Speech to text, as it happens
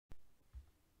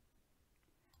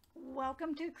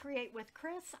Welcome to Create with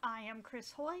Chris. I am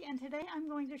Chris Haughey, and today I'm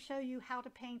going to show you how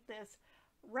to paint this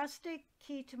rustic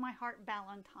key to my heart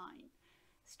Valentine.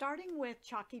 Starting with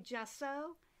chalky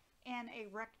gesso and a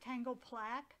rectangle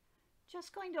plaque,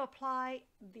 just going to apply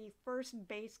the first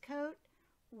base coat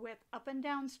with up and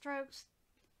down strokes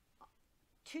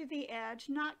to the edge,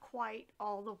 not quite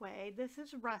all the way. This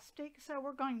is rustic, so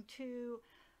we're going to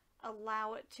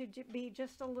allow it to be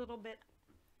just a little bit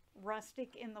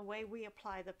rustic in the way we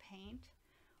apply the paint.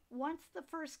 Once the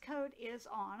first coat is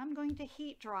on, I'm going to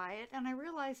heat dry it, and I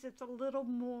realize it's a little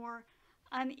more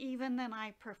uneven than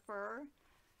I prefer.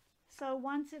 So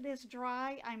once it is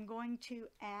dry, I'm going to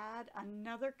add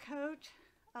another coat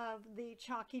of the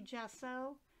chalky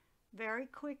gesso very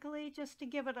quickly, just to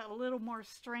give it a little more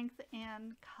strength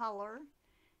and color.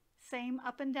 Same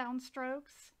up and down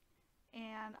strokes,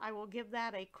 and I will give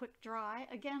that a quick dry.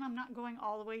 Again, I'm not going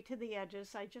all the way to the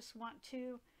edges. I just want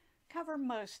to cover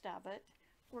most of it.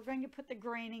 We're going to put the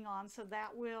graining on, so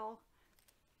that will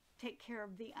take care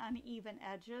of the uneven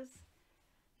edges.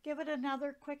 Give it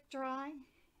another quick dry,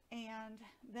 and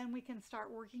then we can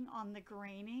start working on the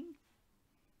graining.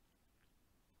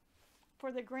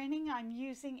 For the graining, I'm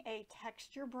using a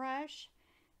texture brush,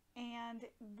 and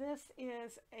this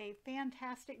is a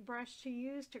fantastic brush to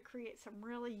use to create some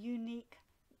really unique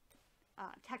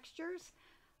textures.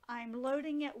 I'm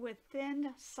loading it with thin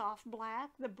soft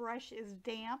black. The brush is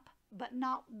damp but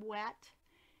not wet,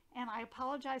 and I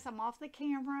apologize, I'm off the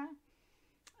camera,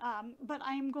 but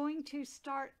I'm going to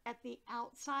start at the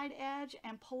outside edge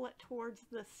and pull it towards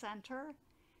the center,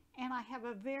 and I have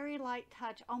a very light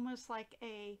touch, almost like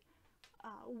a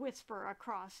whisper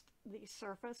across the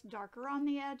surface, darker on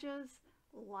the edges,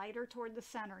 lighter toward the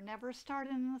center. Never start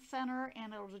in the center,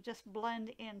 and it'll just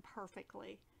blend in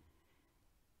perfectly.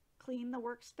 Clean the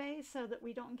workspace so that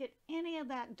we don't get any of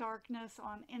that darkness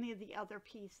on any of the other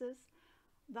pieces.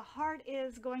 The heart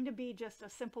is going to be just a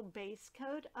simple base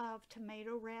coat of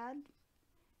tomato red,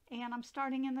 and I'm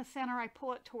starting in the center. I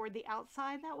pull it toward the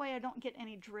outside, that way I don't get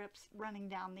any drips running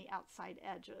down the outside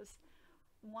edges.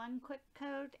 One quick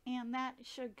coat, and that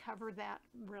should cover that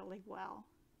really well.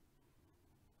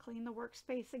 Clean the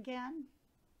workspace again.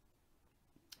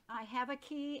 I have a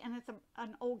key, and it's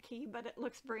an old key, but it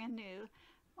looks brand new.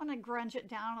 I want to grunge it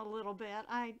down a little bit.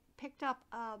 I picked up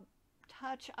a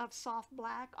touch of soft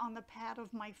black on the pad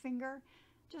of my finger,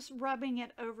 just rubbing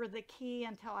it over the key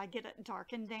until I get it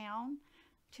darkened down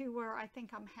to where I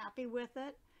think I'm happy with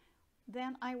it.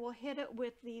 Then I will hit it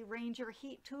with the Ranger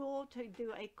heat tool to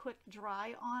do a quick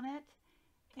dry on it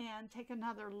and take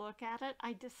another look at it.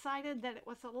 I decided that it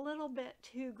was a little bit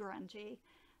too grungy,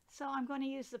 so I'm going to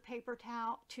use the paper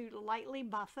towel to lightly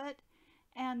buff it,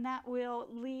 and that will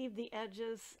leave the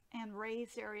edges and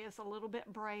raised areas a little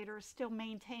bit brighter, still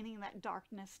maintaining that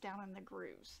darkness down in the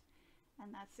grooves.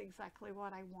 And that's exactly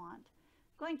what I want.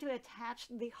 I'm going to attach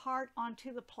the heart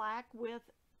onto the plaque with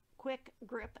quick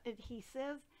grip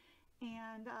adhesive,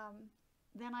 and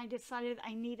then I decided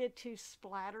I needed to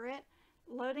splatter it.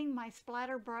 Loading my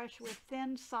splatter brush with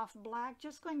thin soft black,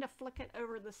 just going to flick it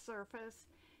over the surface,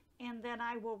 and then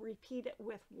I will repeat it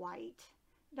with white.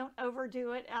 Don't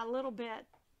overdo it. A little bit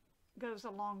goes a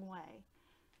long way.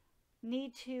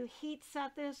 Need to heat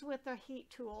set this with a heat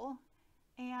tool,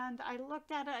 and I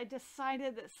looked at it. I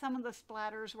decided that some of the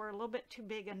splatters were a little bit too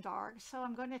big and dark, so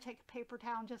I'm going to take a paper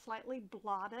towel and just lightly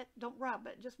blot it. Don't rub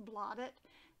it, just blot it.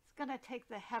 It's going to take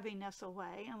the heaviness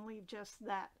away and leave just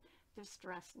that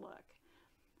distressed look.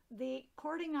 The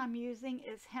cording I'm using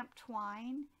is hemp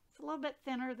twine. It's a little bit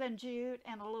thinner than jute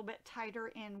and a little bit tighter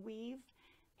in weave.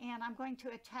 And I'm going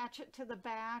to attach it to the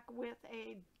back with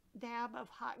a dab of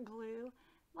hot glue.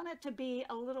 I want it to be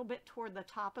a little bit toward the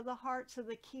top of the heart so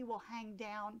the key will hang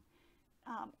down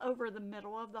over the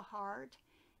middle of the heart.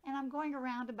 And I'm going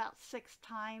around about 6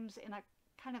 times in a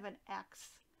kind of an X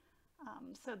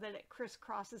so that it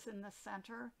crisscrosses in the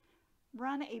center.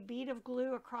 Run a bead of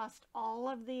glue across all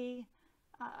of the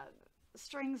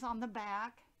strings on the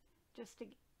back just to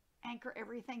anchor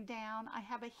everything down. I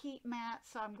have a heat mat,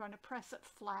 so I'm going to press it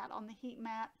flat on the heat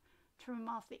mat to remove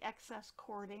off the excess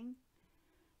cording.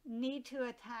 Need to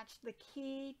attach the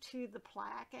key to the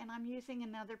plaque, and I'm using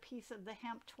another piece of the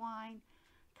hemp twine.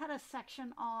 Cut a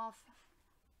section off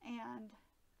and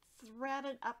thread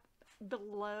it up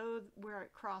below where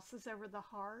it crosses over the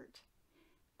heart.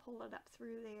 Pull it up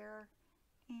through there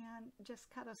and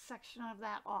just cut a section of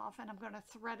that off, and I'm going to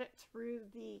thread it through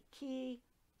the key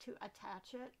to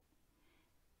attach it.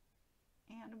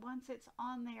 And once it's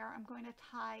on there, I'm going to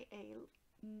tie a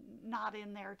knot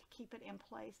in there to keep it in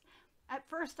place. At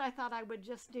first I thought I would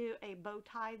just do a bow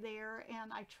tie there,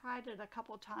 and I tried it a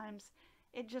couple times.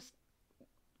 It just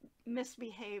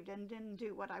misbehaved and didn't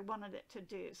do what I wanted it to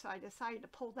do. So I decided to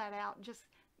pull that out and just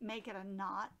make it a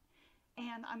knot.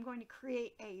 And I'm going to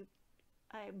create a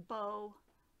bow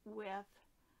with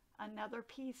another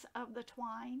piece of the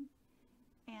twine,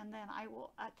 and then I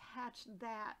will attach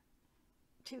that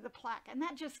to the plaque, and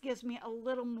that just gives me a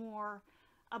little more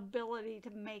ability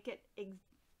to make it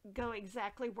go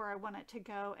exactly where I want it to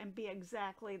go and be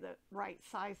exactly the right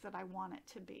size that I want it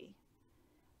to be.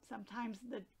 Sometimes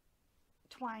the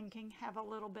twine can have a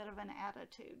little bit of an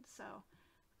attitude, so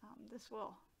this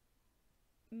will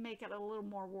make it a little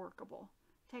more workable.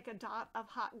 Take a dot of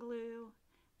hot glue,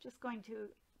 just going to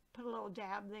put a little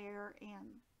dab there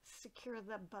and secure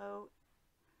the bow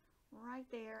right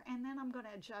there, and then I'm going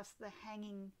to adjust the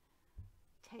hanging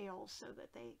tails so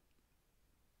that they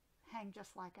hang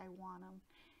just like I want them.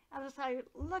 As I was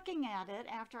looking at it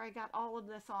after I got all of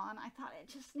this on, I thought it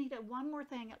just needed one more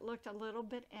thing. It looked a little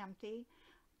bit empty.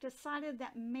 Decided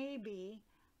that maybe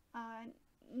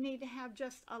need to have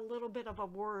just a little bit of a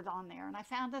word on there, and I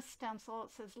found a stencil.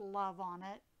 It says love on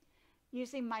it.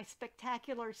 Using my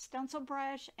spectacular stencil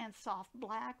brush and soft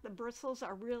black, the bristles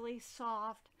are really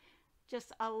soft.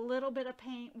 Just a little bit of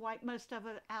paint, wipe most of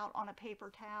it out on a paper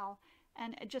towel,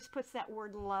 and it just puts that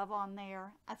word love on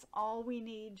there. That's all we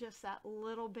need, just that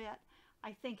little bit.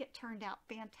 I think it turned out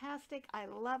fantastic. I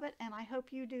love it, and I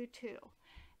hope you do too.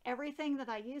 Everything that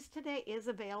I used today is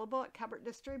available at Cupboard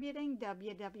Distributing,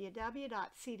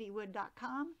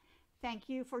 www.cdwood.com. Thank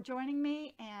you for joining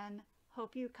me, and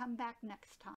hope you come back next time.